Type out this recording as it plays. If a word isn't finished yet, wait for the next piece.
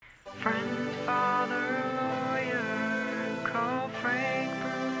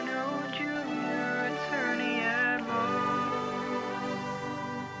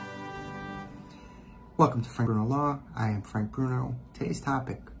Welcome to Frank Bruno Law. I am Frank Bruno. Today's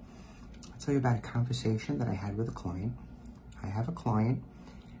topic, I'll tell you about a conversation that I had with a client. I have a client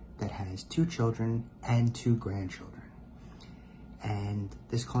that has 2 children and 2 grandchildren. And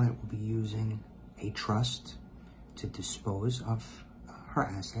this client will be using a trust to dispose of her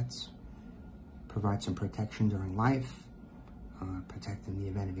assets, provide some protection during life, protect in the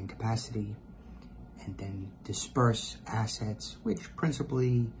event of incapacity, and then disperse assets, which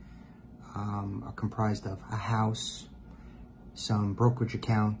principally are comprised of a house, some brokerage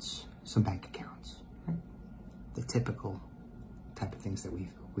accounts, some bank accounts, right? The typical type of things that we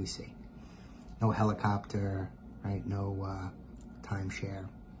see. No helicopter, right? No timeshare.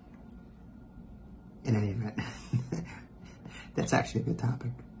 In any event, that's actually a good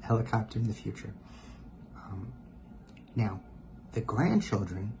topic. Helicopter in the future. Now, the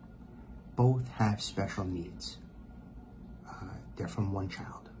grandchildren both have special needs. They're from one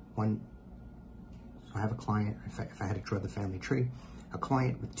child. So I have a client, if I had to draw the family tree, a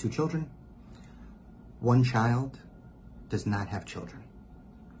client with 2 children. One child does not have children.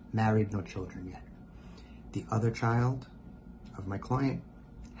 Married, no children yet. The other child of my client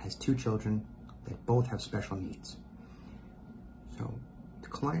has 2 children that both have special needs. So the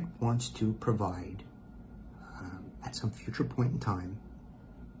client wants to provide, at some future point in time,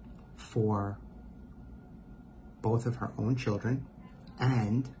 for both of her own children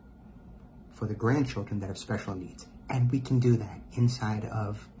and for the grandchildren that have special needs. And we can do that inside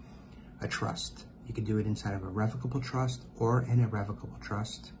of a trust. You can do it inside of a revocable trust or an irrevocable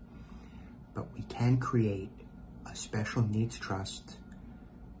trust, but we can create a special needs trust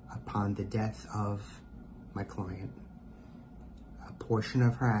upon the death of my client. A portion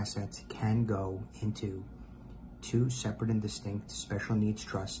of her assets can go into 2 separate and distinct special needs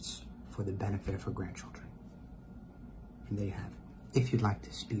trusts for the benefit of her grandchildren. And there you have it. If you'd like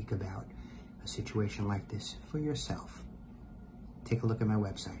to speak about a situation like this for yourself, take a look at my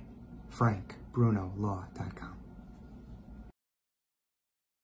website, frankbrunolaw.com.